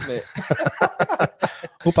talking about, mate?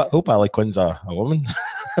 hope Ali Quinn's a woman.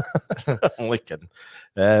 I'm only kidding.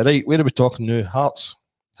 Right, where are we talking now? Hearts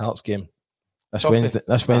game. This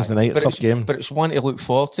Wednesday night, tough game. But it's one to look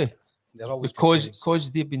forward to. Because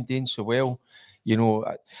they've been doing so well. You know,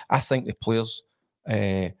 I think the players,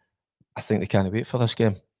 I think they can't wait for this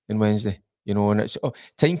game on Wednesday. You know, and it's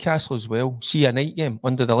Tynecastle as well. See a night game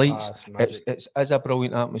under the lights. It's a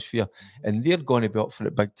brilliant atmosphere, and they're going to be up for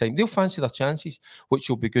it big time. They'll fancy their chances, which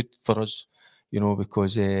will be good for us. You know,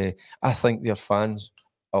 because I think their fans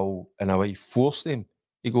will, in a way, force them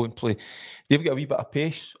to go and play. They've got a wee bit of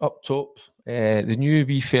pace up top. The new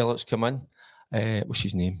wee fella that's come in, what's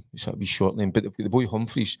his name? It's a wee short name, but they've got the boy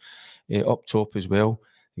Humphreys up top as well.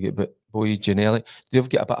 They get boy Janelli. They've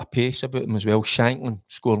got a bit of pace about them as well. Shanklin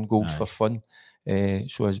scoring goals for fun. But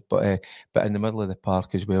in the middle of the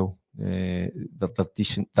park as well, they're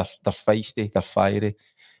decent. They're feisty. They're fiery.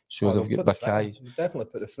 So they've got Mackay.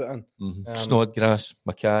 Definitely put the foot in. Snodgrass,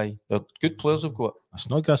 Mackay. They're good players. They've got.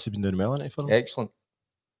 Snodgrass has been doing well in it for them. Excellent.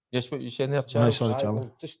 Yes, what you saying there, Charles?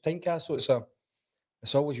 Just Tynecastle,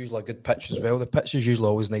 it's always usually a good pitch as well. The pitch is usually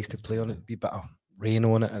always nice to play on. It'd be a bit of rain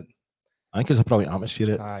on it. I think it's a brilliant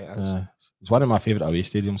atmosphere. It's one of my favourite away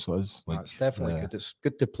stadiums. So it's definitely good. It's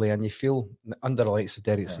good to play, and you feel under the lights, as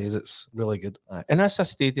Derek says, it's really good. And that's a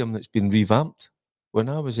stadium that's been revamped. When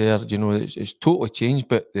I was there, you know, it's totally changed.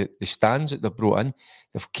 But the stands that they've brought in,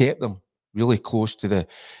 they've kept them really close to the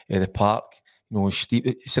park. You know, steep.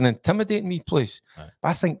 It's an intimidating wee place. But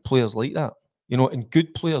I think players like that. You know, and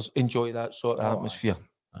good players enjoy that sort of atmosphere.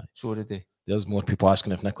 So do they. There's more people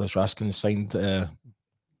asking if Nicholas Raskin signed.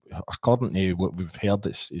 According to what we've heard,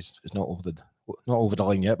 it's not over the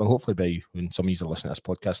line yet, but hopefully by when some of you are listening to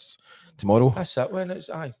this podcast tomorrow. That's it. When it's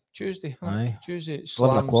Tuesday. Tuesday. It's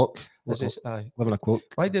 11 o'clock. 11 o'clock.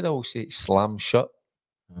 Why did I always say slam shut?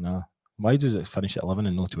 I know. Why does it finish at 11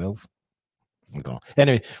 and not 12? I don't know.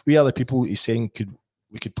 Anyway, we are the people he's saying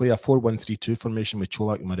we could play a 4-1-3-2 formation with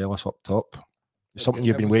Cholak and Morelos up top. It's something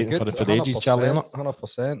you've been waiting for ages, Charlie, isn't it?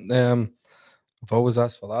 100%. I've always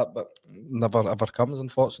asked for that, but never ever comes,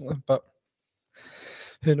 unfortunately. But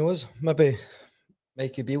who knows? Maybe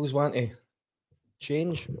Mikey Beals want to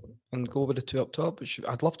change and go with the two up top.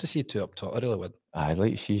 I'd love to see two up top. I really would. I'd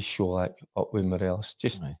like to see Cholak up with Morelos,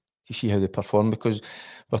 just to see how they perform, because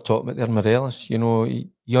we're talking about their Morelos. You know, he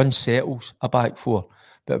unsettles a back four,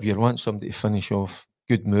 but if you want somebody to finish off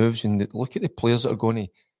good moves, and look at the players that are going to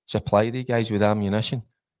supply the guys with ammunition.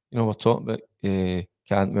 You know, we're talking about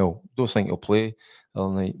Cantwell. Don't think he'll play all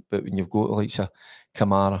night, but when you've got the likes of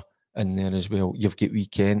Kamara in there as well, you've got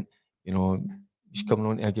Weekend. You know, he's coming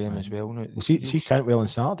on to a game as well now. See Cantwell on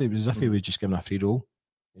Saturday. It was as if he was just given a free roll.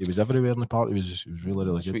 He was everywhere in the park. He was really,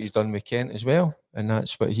 really good. What he's done with Kent as well, and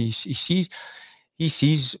that's what he sees. He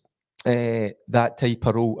sees that type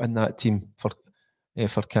of role in that team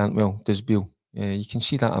for Cantwell. Does Bill? You can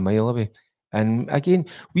see that a mile away. And again,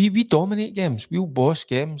 we dominate games. We'll boss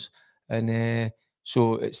games, and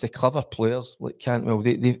so it's the clever players like Cantwell.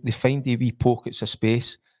 They find the wee pockets of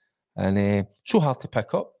space, and so hard to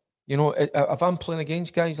pick up. You know, if I'm playing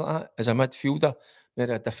against guys like that as a midfielder,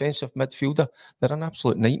 they're a defensive midfielder, they're an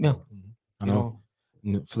absolute nightmare. I know.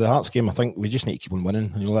 For the Hearts game, I think we just need to keep on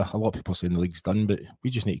winning. You know, a lot of people saying the league's done, but we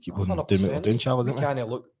just need to keep on doing what we're doing, Charlie. We can't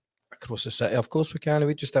look across the city. Of course we can.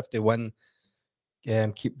 We just have to win,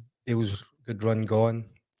 keep Bale's good run going,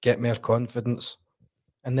 get more confidence,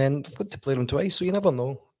 and then we've got to play them twice, so you never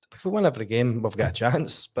know. If we win every game, we've got a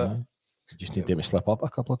chance, but you just need them to slip up a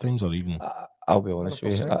couple of times, or even... I'll be honest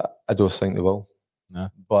with you, I don't think they will. No.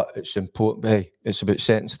 But it's important. Hey, it's about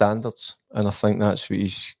setting standards, and I think that's what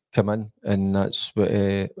he's come in, and that's what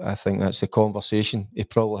I think that's the conversation he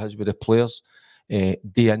probably has with the players day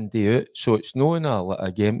in, day out. So it's knowing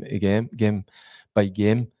a game by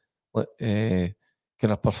game kind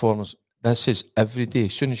of performance. This is every day.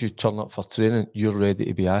 As soon as you turn up for training, you're ready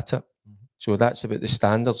to be at it. So that's about the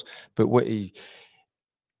standards. But what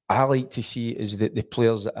I like to see is that the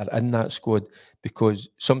players that are in that squad, because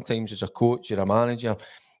sometimes as a coach, you're a manager,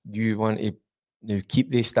 you want to keep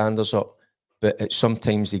these standards up, but it's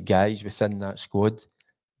sometimes the guys within that squad,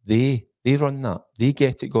 they run that. They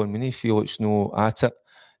get it going when they feel it's no at it.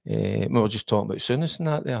 We were just talking about Souness and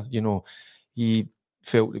that there. You know, he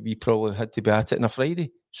felt that we probably had to be at it on a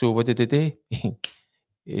Friday. So what did he do?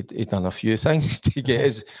 He done a few things to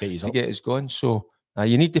get us going. So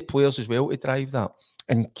you need the players as well to drive that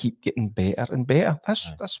and keep getting better and better.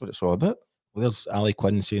 That's what it's all about. Well, there's Ali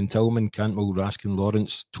Quinn saying Tillman, Cantwell, Raskin,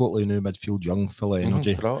 Lawrence, totally new midfield, young, full of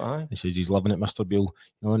energy. He says he's loving it, Mr. Beale.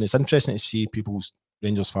 You know, and it's interesting to see people's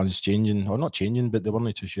Rangers fans changing, or not changing, but they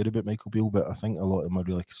weren't too sure about Michael Beale. But I think a lot of them are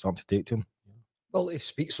really starting to take to him. Well, he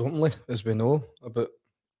speaks openly, as we know, about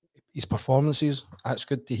his performances. That's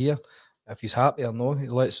good to hear. If he's happy or no, he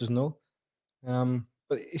lets us know.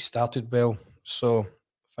 But he started well, so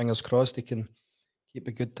fingers crossed he can keep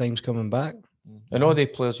the good times coming back. And all the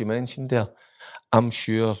players you mentioned there, I'm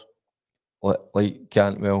sure, like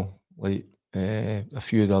Cantwell, like a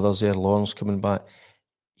few of the others there, Lawrence coming back,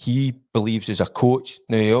 he believes as a coach.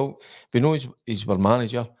 Now, we know he's our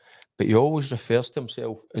manager, but he always refers to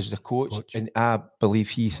himself as the coach. And I believe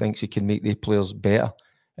he thinks he can make the players better.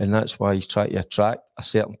 And that's why he's trying to attract a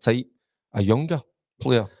certain type, a younger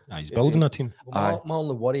player. He's building a team. Well, my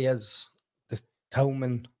only worry is the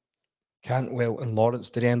Tillman, Cantwell and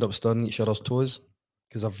Lawrence, did they end up stunning each other's toes?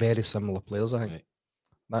 Because they're very similar players, I think. Right.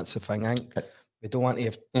 That's the thing. I think we don't want to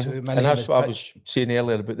have too many. And that's what I was saying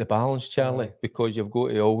earlier about the balance, Charlie, because you've got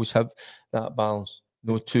to always have that balance.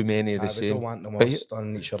 No too many of the same. We don't want them all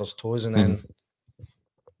stunning each other's toes, and then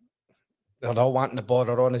they're all wanting the ball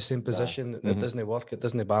or on the same position. It doesn't work. It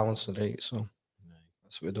doesn't balance it right. So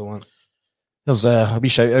that's what we don't want. There's a wee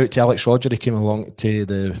shout out to Alex Roger. He came along to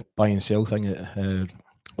the buy and sell thing at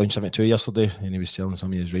Lunch 72 yesterday, and he was selling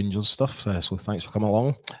some of his Rangers stuff. So thanks for coming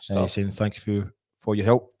along. He's saying thank you for your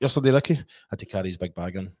help yesterday, Ricky. Had to carry his big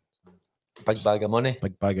bag in. Big bag of money.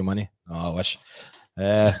 Big bag of money. Oh, I wish.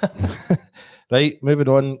 Right, moving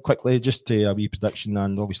on quickly, just to a wee prediction,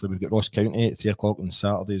 and obviously we've got Ross County at 3 o'clock on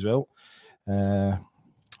Saturday as well.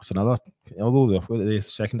 That's another, although the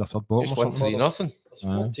second or third bottom. Just won 3-0. There's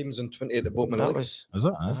 4 teams in 20 at the bottom. That was, is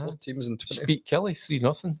it? 4 teams in 20. Beat Kelly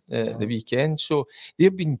 3-0 the weekend. So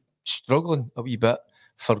they've been struggling a wee bit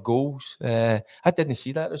for goals. I didn't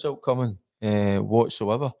see that result coming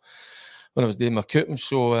whatsoever when I was doing my cooking.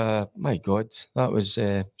 So my God, that was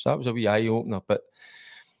a wee eye opener. But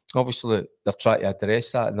obviously they're trying to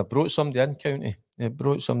address that, and they brought somebody in, County. They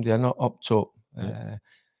brought somebody in up top. I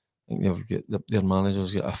think they've got their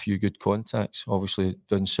managers got a few good contacts, obviously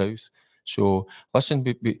down south. So listen,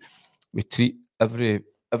 we treat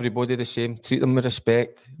everybody the same, treat them with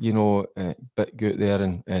respect, you know, but go out there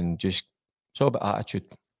and just, it's all about attitude.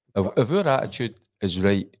 If our attitude is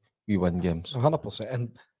right, we win games. 100%.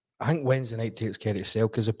 And I think Wednesday night takes care of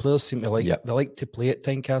itself, because the players seem to they like to play at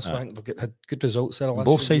Tynecastle. I think we've had good results there the last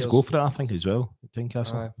both few sides years. Go for it, I think, as well at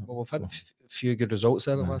Tynecastle. Well, we've had a few good results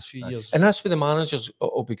there the last few years. And that's what the managers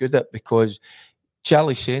will be good at, because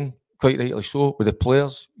Charlie's saying, quite rightly so, with the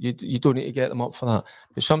players, you don't need to get them up for that.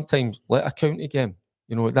 But sometimes let a county game,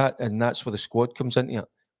 you know, that's where the squad comes into it,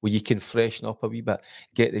 where you can freshen up a wee bit,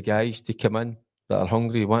 get the guys to come in that are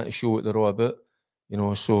hungry, want to show what they're all about, you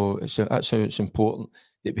know. So that's how it's important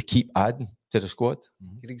that we keep adding to the squad.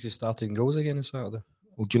 Griggs starting goals again on Saturday.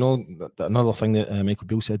 Well, do you know, another thing that Michael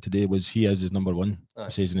Beale said today was he is his number one. He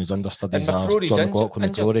says in his understudies are John McLaughlin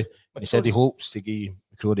and McCrory. He said he hopes to give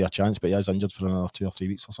McCrory a chance, but he is injured for another 2 or 3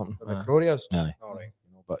 weeks or something. McCrory is? Aye. All right.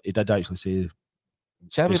 But he did actually say...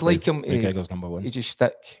 So I would like him McGregor's number one. He just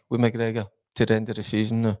stick with McGregor to the end of the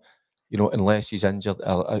season now, you know, unless he's injured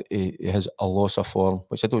or he has a loss of form,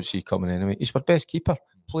 which I don't see coming anyway. He's our best keeper.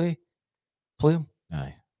 Play him.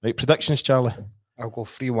 Aye. Right, predictions, Charlie. I'll go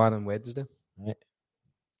 3-1 on Wednesday. Right.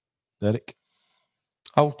 Derek?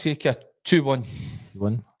 I'll take a 2-1.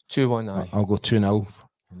 2-1, aye. I'll go 2-0.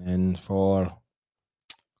 And then for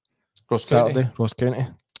Ross Saturday, County.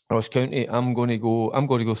 Ross County, I'm going to go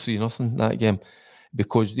 3-0 that game,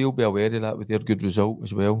 because they'll be aware of that with their good result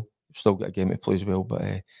as well. We've still got a game to play as well, but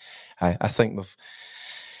I think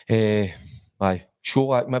we've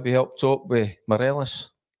Sholak maybe helped top with Morelos.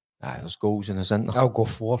 There's goals in his, isn't there? I'll go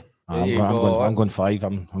 4. I'm going 5.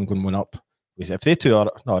 I'm going 1 up if they two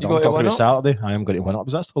are, no, I'm talking about Saturday. I am going to win up.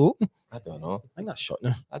 Is that still open? I don't know. I think that's shut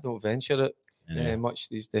now. I don't venture it much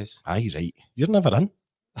these days. Aye, right. You're never in.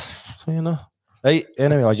 So you know. Right.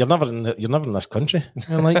 Anyway, you're never in this country.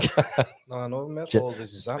 You're like, no, I know. Myrtle,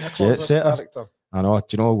 this is Santa Claus character. I know. Do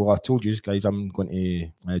you know what I told you guys? I'm going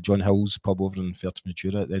to John Hill's pub over in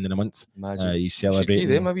Fuerteventura at the end of the month. Imagine. He's celebrating. Should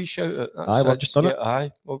give them a wee shout out. Aye, we've just done it. Aye.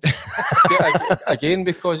 Well, again,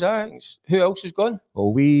 because who else has gone?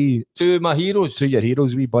 Well, two of my heroes. Two of your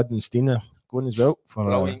heroes, wee Bud and Stina, going as well.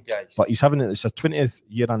 Brilliant guys. But it's a 20th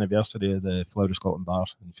year anniversary of the Flower of Scotland bar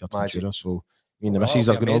in Fuerteventura. So me and the missus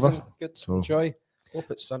are going over. Good. So enjoy.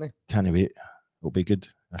 Hope it's sunny. Can't wait. It'll be good.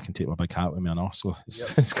 I can take my big hat with me and all, so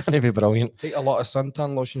it's going to be brilliant. Take a lot of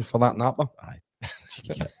suntan lotion for that napper. Aye.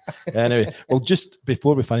 Anyway, well, just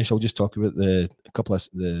before we finish, I'll just talk about a couple of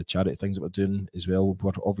the charity things that we're doing as well.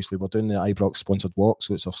 We're doing the Ibrox sponsored walk,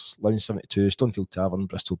 so it's a Lounge 72, Stonefield Tavern,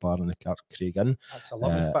 Bristol Bar, and the Craig Inn. That's the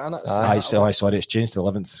 11th bit, isn't it? Sorry, it's changed to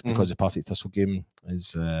 11th because the Partick Thistle game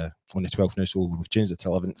is on the 12th now, so we've changed it to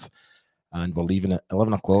 11th, and we're leaving at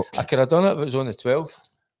 11 o'clock. I could have done it if it was on the 12th.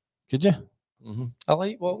 Could you? Mm-hmm. I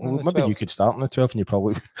like walking on the maybe 12th. You could start on the 12th and you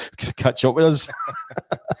probably could catch up with us.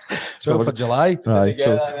 12th of July. Right,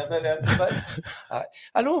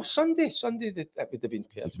 I know, Sunday that would have been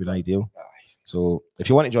perfect. It would have been ideal. Aye. So if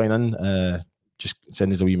you want to join in, just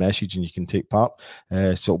send us a wee message and you can take part.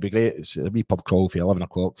 So it'll be great. It's a wee pub crawl for 11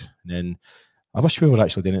 o'clock. And then I wish we were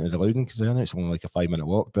actually doing it in the Loudon because I know it's only like a 5-minute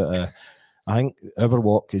walk, but I think our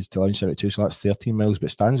walk is to Lounge 72, so that's 13 miles, but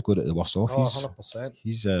Stan's good at the worst off. 100%.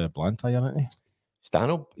 He's Blantyre, isn't he?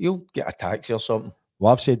 Stan, you'll get a taxi or something.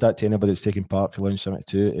 Well, I've said that to anybody that's taking part for Lounge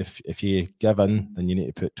 72. If you give in, then you need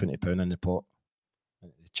to put £20 in the pot, the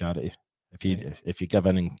charity. If you give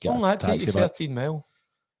in and get a taxi, take you 13 mile.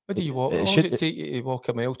 What do you walk? How long does it take you to walk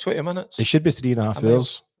a mile? 20 minutes? It should be 3.5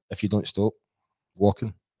 hours if you don't stop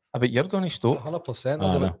walking. I bet you're going to stop. 100%.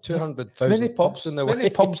 There's about 200,000 pubs in the way. Many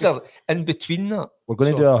pubs are in between that. We're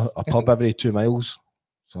going to do a pub every 2 miles.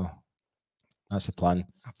 So that's the plan.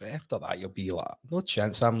 I bet after that you'll be like, no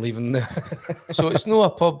chance I'm leaving there. So it's not a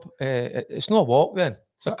pub. It's not a walk then.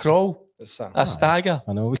 It's a crawl. It's a stagger.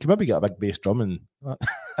 I know. We can maybe get a big bass drum and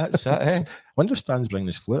that's it. Eh? I wonder if Stan's bringing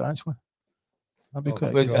his flute actually. That'd be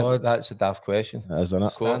quite good. That's a daft question. That is, isn't it?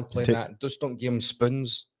 Stan playing that. Just don't give him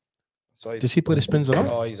spoons. So does he play the spoons or not?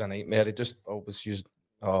 Oh, he's a nightmare. He just always used.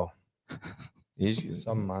 Oh, he's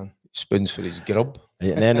some man. Spoons for his grub.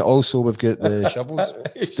 Right, and then also we've got the shovels.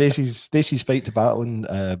 Stacey's Fight to Battling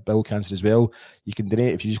bowel cancer as well. You can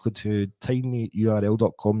donate if you just go to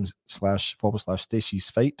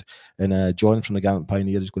tinyurl.com//Stacey's Fight. And John from the Gallant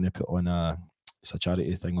Pioneer is going to put on it's a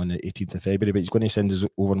charity thing on the 18th of February, but he's going to send us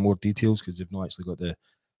over more details because they've not actually got the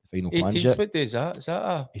final plans yet. What day is that? Is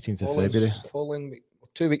that 18th of February? Following week.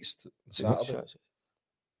 2 weeks to Saturday.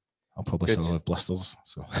 I'll probably still have blisters.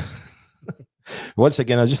 So once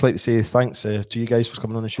again, I'd just like to say thanks to you guys for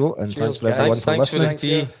coming on the show, and thanks for everyone for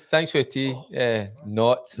listening. Thanks for the tea. It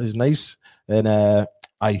was nice. And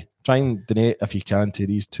I try and donate if you can to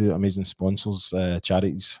these two amazing sponsors,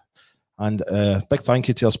 charities. And big thank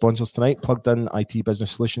you to our sponsors tonight: Plugged In IT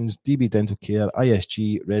Business Solutions, DB Dental Care,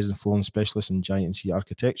 ISG Resin Flooring Specialists, and Giant C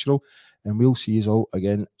Architectural. And we'll see you all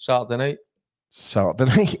again Saturday night.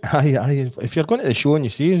 Aye. If you're going to the show and you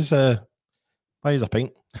see us, buy us a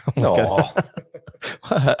pint. No.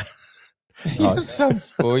 You're some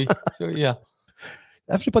boy. So, yeah.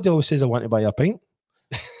 Everybody always says I want to buy a pint.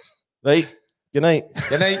 Right. Good night.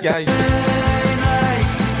 Good night, guys.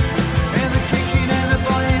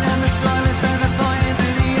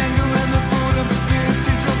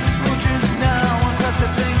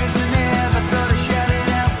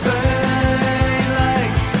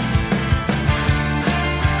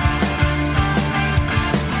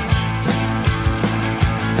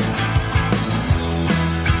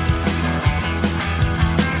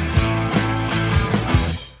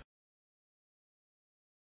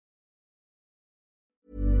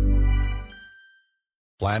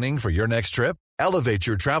 Planning for your next trip? Elevate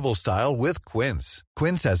your travel style with Quince.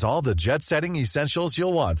 Quince has all the jet-setting essentials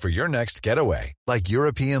you'll want for your next getaway, like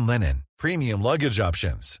European linen, premium luggage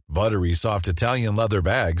options, buttery soft Italian leather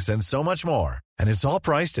bags, and so much more. And it's all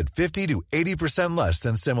priced at 50 to 80% less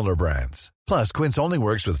than similar brands. Plus, Quince only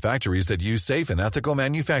works with factories that use safe and ethical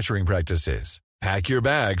manufacturing practices. Pack your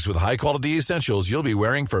bags with high-quality essentials you'll be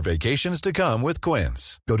wearing for vacations to come with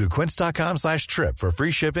Quince. Go to quince.com/trip for free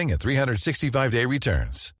shipping and 365-day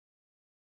returns.